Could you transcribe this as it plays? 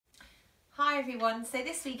Hi everyone, so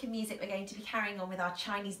this week in music we're going to be carrying on with our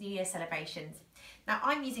Chinese New Year celebrations. Now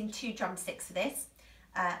I'm using 2 drumsticks for this,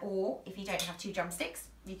 or if you don't have 2 drumsticks,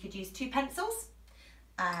 you could use 2 pencils,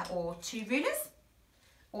 or 2 rulers,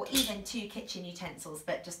 or even 2 kitchen utensils,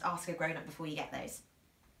 but just ask a grown-up before you get those.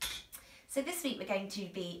 So this week we're going to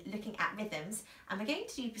be looking at rhythms, and we're going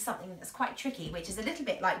to do something that's quite tricky, which is a little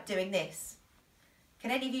bit like doing this. Can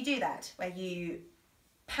any of you do that, where you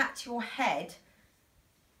pat your head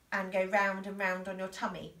and go round and round on your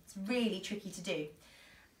tummy? It's really tricky to do,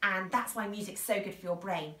 and that's why music's so good for your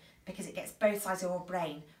brain, because it gets both sides of your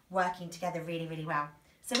brain working together really, really well.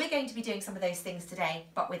 So we're going to be doing some of those things today,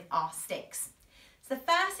 but with our sticks. So the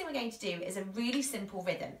first thing we're going to do is a really simple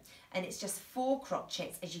rhythm, and it's just 4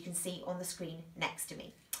 crotchets, as you can see on the screen next to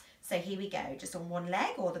me. So here we go, just on one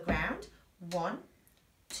leg or the ground. 1,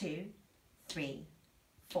 2, 3,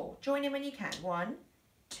 4. Join in when you can. 1,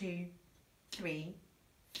 2, 3,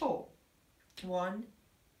 4. 1,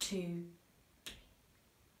 2, 3,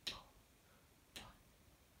 4. 1,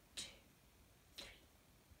 2, 3,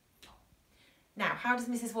 4. Now, how does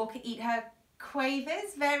Mrs. Walker eat her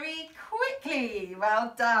quavers? Very quickly.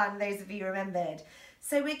 Well done, those of you remembered.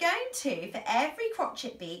 So we're going to, for every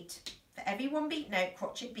crotchet beat, for every 1 beat note,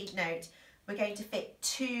 crotchet beat note, we're going to fit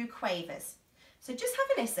 2 quavers. So just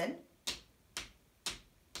have a listen.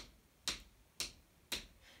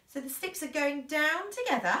 So the sticks are going down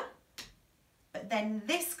together, but then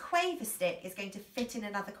this quaver stick is going to fit in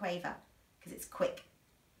another quaver because it's quick.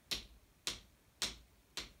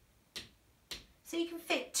 So you can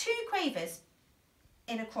fit 2 quavers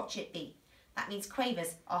in a crotchet beat. That means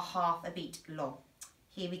quavers are half a beat long.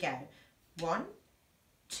 Here we go. 1,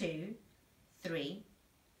 2, 3,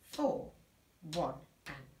 4. 1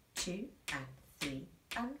 and 2 and 3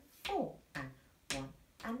 and 4 and 1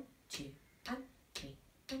 and 2 and 3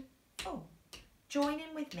 and 4. Join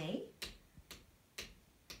in with me.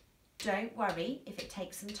 Don't worry if it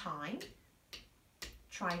takes some time.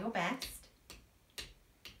 Try your best.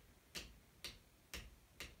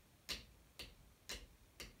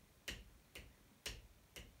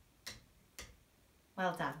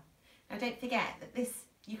 Well done. Now don't forget that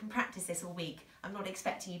you can practice this all week. I'm not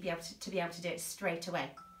expecting you to be able to do it straight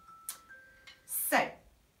away. So,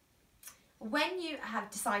 when you have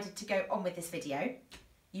decided to go on with this video,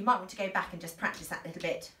 you might want to go back and just practice that little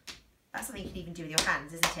bit. That's something you can even do with your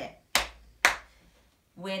hands, isn't it?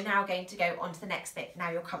 We're now going to go on to the next bit.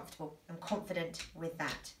 Now you're comfortable and confident with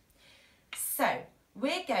that. So,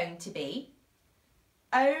 we're going to be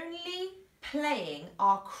only playing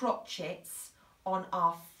our crotchets on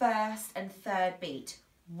our 1st and 3rd beat.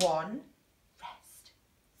 1, rest,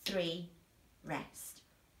 3, rest.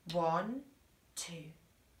 1, 2,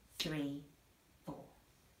 3, 4.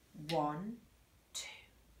 1, 2,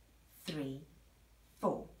 3,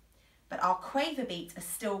 4. But our quaver beats are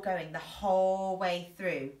still going the whole way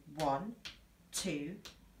through. 1, 2,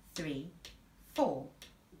 3, 4.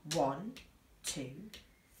 1, 2,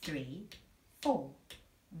 3, 4.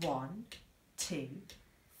 1, 2,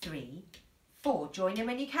 3, 4. Join in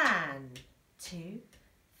when you can. 2,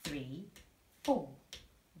 3, 4.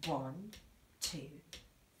 1, 2,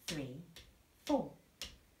 3, 4.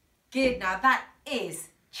 Good. Now that is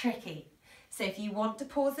tricky. So if you want to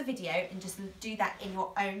pause the video and just do that in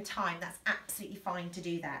your own time, that's absolutely fine to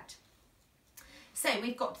do that. So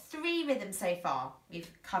we've got 3 rhythms so far. We've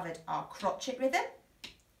covered our crotchet rhythm.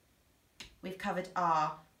 We've covered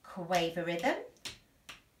our quaver rhythm.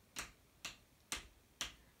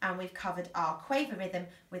 And we've covered our quaver rhythm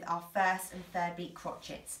with our 1st and 3rd beat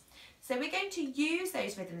crotchets. So we're going to use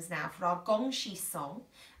those rhythms now for our gongshi song,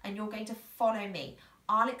 and you're going to follow me.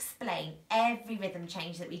 I'll explain every rhythm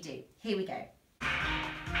change that we do. Here we go.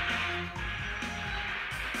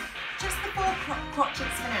 Just the 4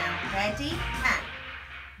 crotchets for now. Ready? And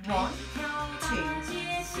 1, 2,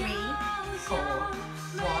 3, 4.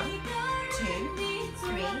 1, 2,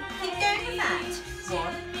 3. Keep going with that.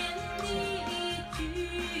 1, 2.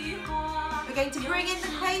 We're going to bring in the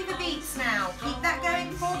quaver beats now. Keep that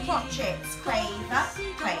going, 4 crotchets. Quaver,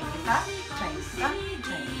 quaver, quaver,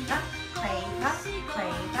 quaver, quaver,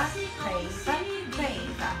 quaver, quaver,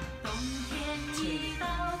 quaver. 2,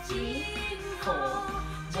 3, 4.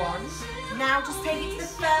 1. Now just take it to the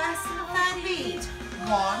 1st and 3rd beat.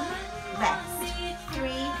 1, rest.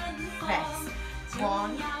 3, rest.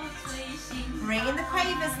 1, 2. Bring in the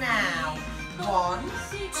quavers now. 1,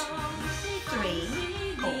 2, 3,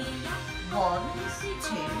 4. 1,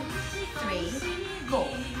 2, 3, 4.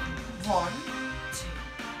 1, 2,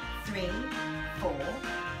 3, 4.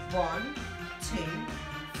 1, 2,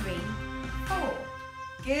 3, 4.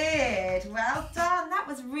 Good, well done. That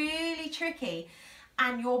was really tricky.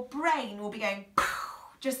 and your brain will be going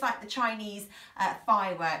just like the Chinese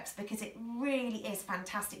fireworks, because it really is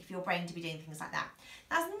fantastic for your brain to be doing things like that.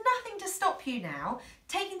 There's nothing to stop you now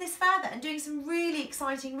taking this further and doing some really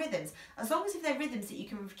exciting rhythms. As long as if they're rhythms that you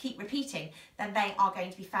can keep repeating, then they are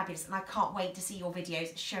going to be fabulous, and I can't wait to see your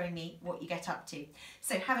videos showing me what you get up to.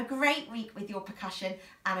 So have a great week with your percussion,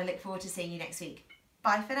 and I look forward to seeing you next week.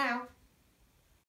 Bye for now.